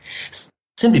think.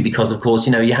 Simply because, of course,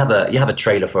 you have a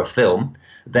trailer for a film.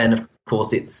 Then, of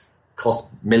course, it's cost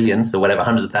millions or whatever,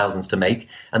 hundreds of thousands to make,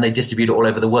 and they distribute it all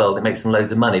over the world. It makes them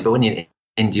loads of money. But when you're an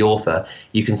indie author,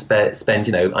 you can spend,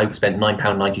 I spent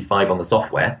 £9.95 on the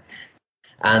software,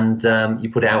 and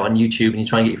you put it out on YouTube and you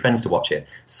try and get your friends to watch it.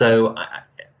 So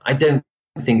I don't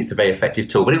think it's a very effective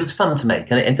tool, but it was fun to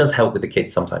make, and it does help with the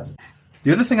kids sometimes.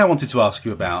 The other thing I wanted to ask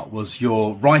you about was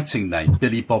your writing name,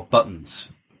 Billy Bob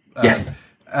Buttons. Yes.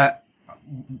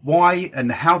 Why and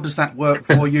how does that work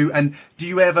for you? And do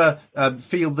you ever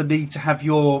feel the need to have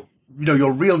your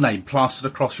real name plastered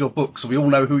across your book so we all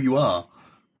know who you are?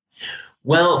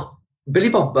 Well, Billy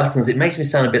Bob Buttons, it makes me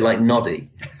sound a bit like Noddy,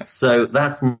 so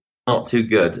that's not too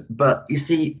good. But you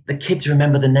see, the kids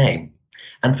remember the name,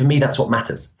 and for me, that's what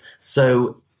matters.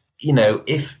 So,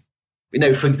 if,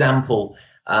 for example,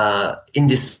 in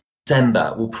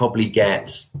December, we'll probably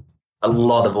get a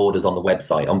lot of orders on the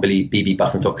website, on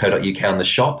bbbuttons.co.uk, on the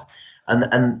shop.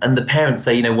 And the parents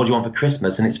say, what do you want for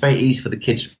Christmas? And it's very easy for the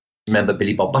kids to remember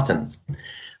Billy Bob Buttons.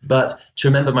 But to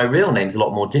remember my real name is a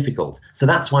lot more difficult. So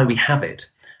that's why we have it.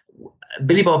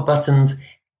 Billy Bob Buttons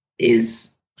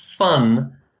is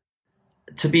fun.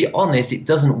 To be honest, it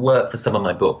doesn't work for some of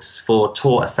my books. For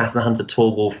Assassin Hunter,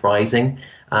 Tall Wolf Rising,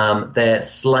 they're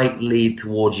slightly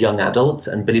towards young adult,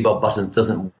 and Billy Bob Buttons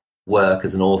doesn't work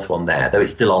as an author on there, though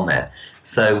it's still on there.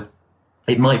 So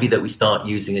it might be that we start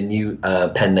using a new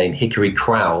pen name, Hickory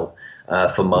Crowell,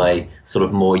 for my sort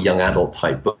of more young adult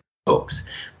type books.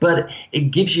 But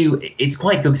it's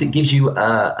quite good because it gives you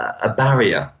a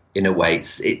barrier in a way.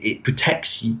 It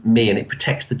protects me and it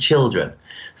protects the children.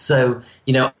 So,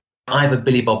 I have a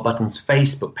Billy Bob Buttons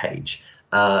Facebook page,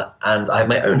 and I have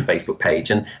my own Facebook page,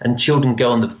 and children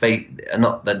go on the they're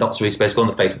not really supposed to go on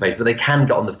the Facebook page, but they can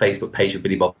get on the Facebook page of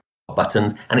Billy Bob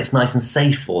Buttons, and it's nice and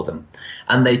safe for them.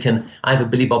 And I have a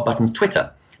Billy Bob Buttons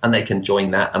Twitter, and they can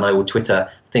join that, and I will Twitter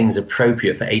things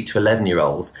appropriate for 8 to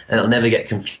 11-year-olds, and it'll never get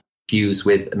confused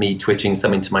with me twitching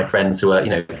something to my friends who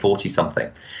are 40 something,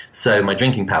 so my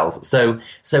drinking pals. So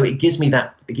it gives me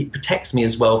that, it protects me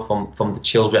as well from the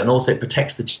children, and also it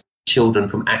protects the children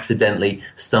from accidentally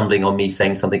stumbling on me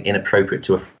saying something inappropriate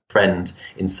to a friend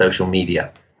in social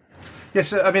media.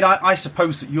 Yes, I mean, I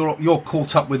suppose that you're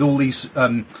caught up with all these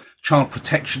child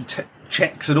protection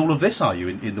checks and all of this, are you,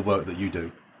 in the work that you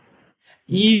do?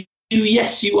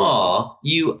 Yes, you are.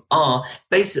 You are.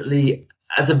 Basically,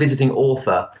 as a visiting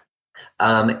author,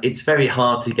 it's very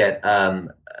hard to get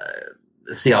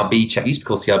CRB check. It used to be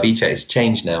called CRB check. It's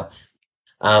changed now.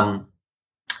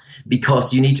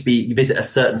 Because you need to visit a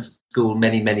certain school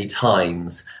many, many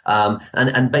times.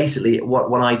 And basically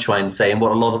what I try and say, and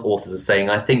what a lot of authors are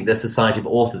saying, I think the Society of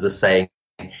Authors are saying,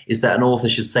 is that an author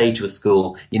should say to a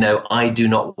school, I do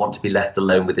not want to be left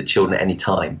alone with the children at any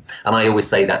time. And I always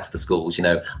say that to the schools,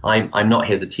 I'm not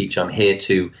here as a teacher. I'm here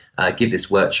to give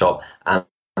this workshop, and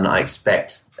I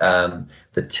expect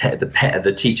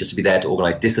the teachers to be there to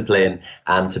organise discipline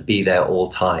and to be there all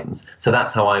times. So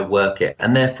that's how I work it.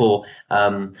 And therefore,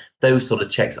 those sort of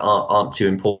checks aren't too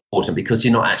important, because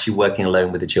you're not actually working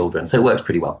alone with the children. So it works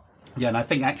pretty well. Yeah, and I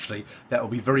think actually that will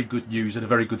be very good news and a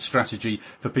very good strategy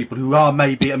for people who are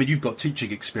you've got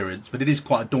teaching experience, but it is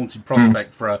quite a daunting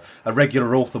prospect for a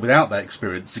regular author without that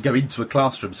experience to go into a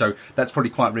classroom. So that's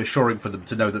probably quite reassuring for them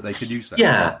to know that they can use that.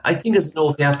 Yeah, I think as an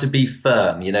author you have to be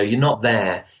firm. You're not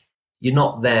there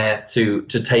to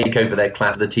take over their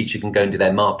class. The teacher can go and do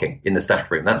their marking in the staff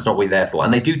room. That's not what we're there for.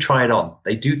 And they do try it on.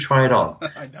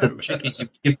 So the trick is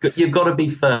you've got to be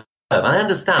firm. I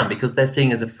understand, because they're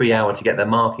seeing it as a free hour to get their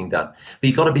marking done. But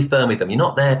you've got to be firm with them. You're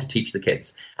not there to teach the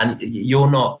kids. And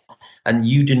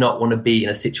you do not want to be in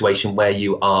a situation where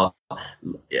you are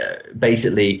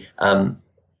basically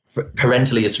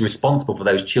parentally as responsible for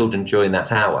those children during that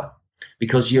hour,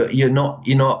 because you're not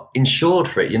insured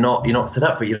for it. You're not set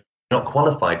up for it. not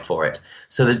qualified for it.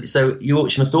 So you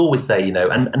must always say, and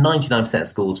 99% of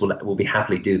schools will be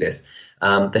happily do this.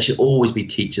 There should always be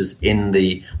teachers in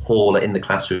the hall or in the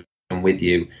classroom with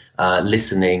you,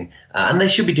 listening, and they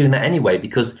should be doing that anyway,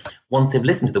 because once they've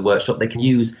listened to the workshop, they can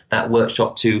use that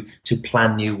workshop to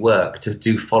plan new work, to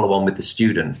do follow on with the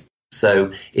students.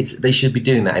 So they should be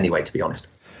doing that anyway, to be honest.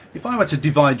 If I were to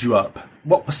divide you up,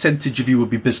 what percentage of you would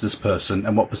be business person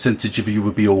and what percentage of you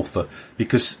would be author?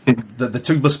 Because the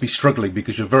two must be struggling,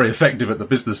 because you're very effective at the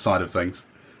business side of things.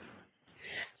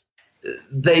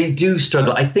 They do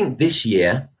struggle. I think this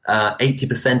year,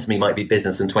 80% of me might be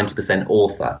business and 20%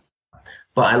 author.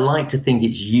 But I like to think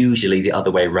it's usually the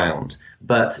other way round.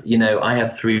 But, I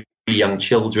have 3 young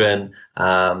children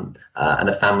and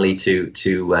a family to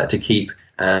keep.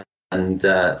 And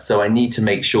so I need to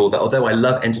make sure that although I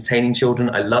love entertaining children,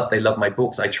 they love my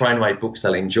books. I try and write books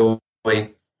I enjoy.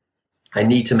 I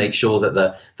need to make sure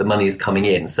that the money is coming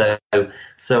in. So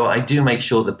I do make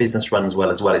sure the business runs well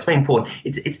as well. It's very important.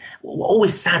 It's what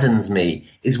always saddens me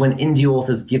is when indie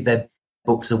authors give their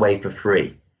books away for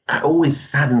free. That always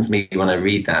saddens me when I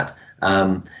read that.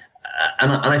 And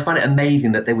I find it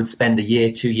amazing that they would spend a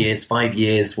year, 2 years, 5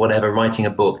 years, whatever, writing a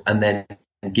book and then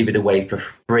give it away for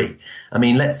free. I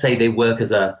mean, let's say they work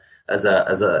as a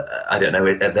I don't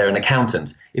know, they're an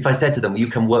accountant. If I said to them, you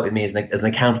can work with me as an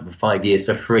accountant for 5 years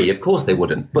for free, of course they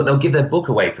wouldn't, but they'll give their book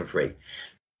away for free.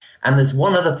 And there's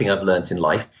one other thing I've learned in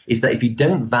life is that if you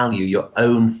don't value your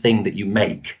own thing that you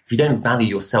make, if you don't value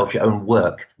yourself, your own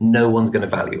work, no one's going to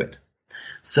value it.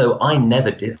 So I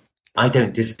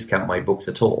don't discount my books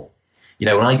at all.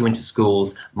 When I go into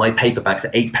schools, my paperbacks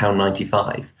are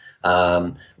 £8.95.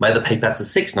 My other paperbacks are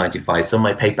 £6.95. Some of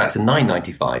my paperbacks are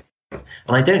 £9.95.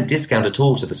 And I don't discount at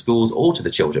all to the schools or to the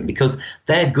children because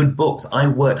they're good books. I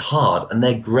worked hard and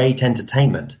they're great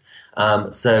entertainment.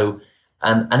 And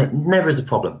it never is a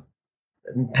problem.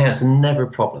 Parents are never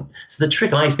a problem. So the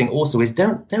trick I think also is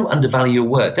don't undervalue your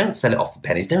work. Don't sell it off for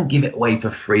pennies. Don't give it away for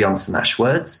free on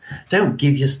Smashwords. Don't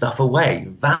give your stuff away.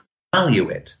 Value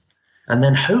it. And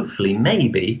then hopefully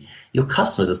maybe your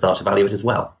customers will start to value it as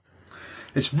well.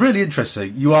 It's really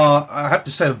interesting. You are, I have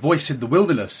to say, a voice in the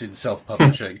wilderness in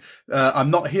self-publishing. I'm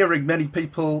not hearing many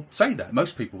people say that.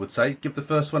 Most people would say, give the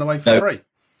first one away for free.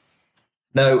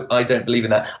 No, I don't believe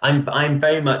in that. I'm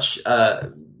very much,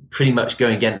 pretty much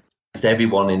going against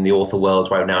everyone in the author world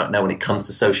right now when it comes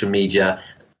to social media,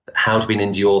 how to be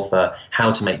an indie author,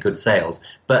 how to make good sales.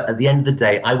 But at the end of the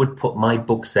day, I would put my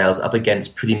book sales up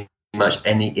against pretty much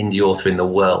any indie author in the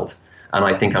world. And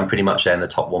I think I'm pretty much there in the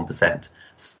top 1%.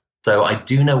 So I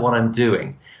do know what I'm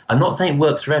doing. I'm not saying it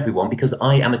works for everyone because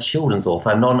I am a children's author.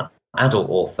 I'm not an adult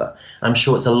author. I'm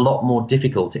sure it's a lot more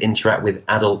difficult to interact with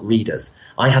adult readers.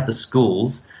 I have the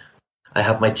schools, I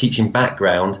have my teaching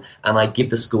background, and I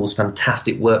give the schools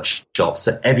fantastic workshops,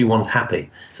 so everyone's happy.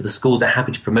 So the schools are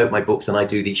happy to promote my books, and I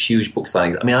do these huge book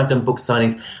signings. I mean, I've done book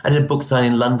signings. I did a book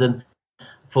signing in London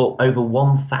for over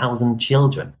 1,000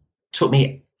 children. It took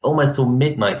me almost till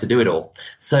midnight to do it all.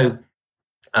 So,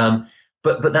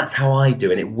 but that's how I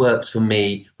do it. It works for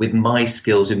me with my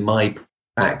skills, with my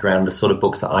background, the sort of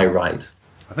books that I write.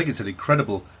 I think it's an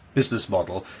incredible business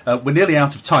model. We're nearly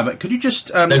out of time. Could you just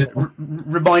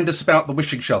remind us about the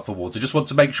Wishing Shelf Awards? I just want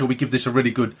to make sure we give this a really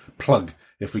good plug,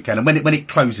 if we can. And when it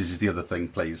closes is the other thing,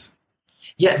 please.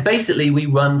 Yeah, basically we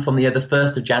run from the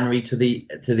 1st of January to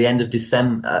the end of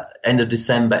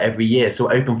December every year. So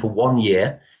we're open for 1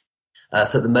 year.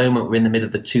 So at the moment we're in the middle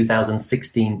of the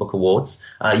 2016 Book Awards.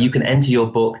 You can enter your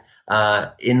book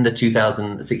in the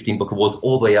 2016 Book Awards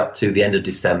all the way up to the end of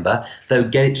December. Though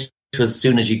get it to us as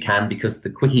soon as you can, because the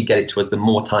quicker you get it to us, the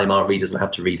more time our readers will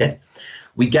have to read it.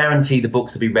 We guarantee the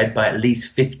books will be read by at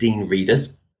least 15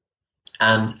 readers.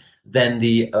 And then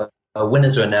the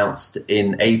winners are announced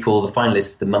in April, the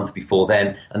finalists the month before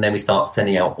then, and then we start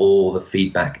sending out all the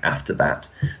feedback after that.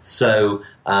 So,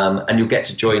 and you'll get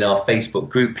to join our Facebook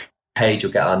group page,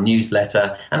 you'll get our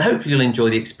newsletter, and hopefully you'll enjoy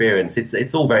the experience.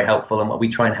 It's all very helpful, and we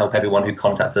try and help everyone who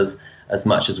contacts us as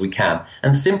much as we can.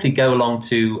 And simply go along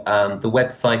to the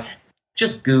website,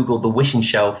 just Google the Wishing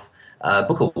Shelf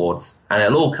Book Awards, and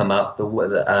it'll all come up,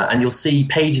 and you'll see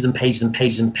pages and pages and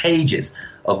pages and pages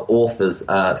of authors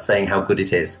saying how good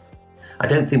it is. I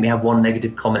don't think we have one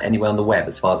negative comment anywhere on the web,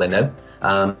 as far as I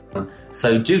know.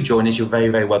 So do join us. You're very,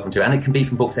 very welcome to, and it can be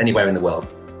from books anywhere in the world.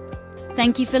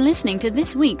 Thank you for listening to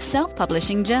this week's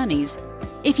Self-Publishing Journeys.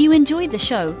 If you enjoyed the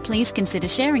show, please consider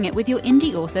sharing it with your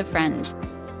indie author friends.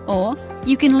 Or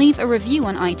you can leave a review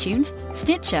on iTunes,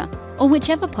 Stitcher, or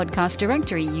whichever podcast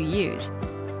directory you use.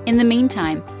 In the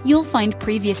meantime, you'll find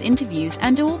previous interviews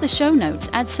and all the show notes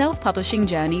at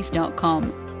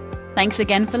selfpublishingjourneys.com. Thanks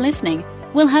again for listening,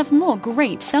 We'll have more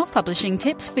great self-publishing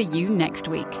tips for you next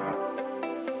week.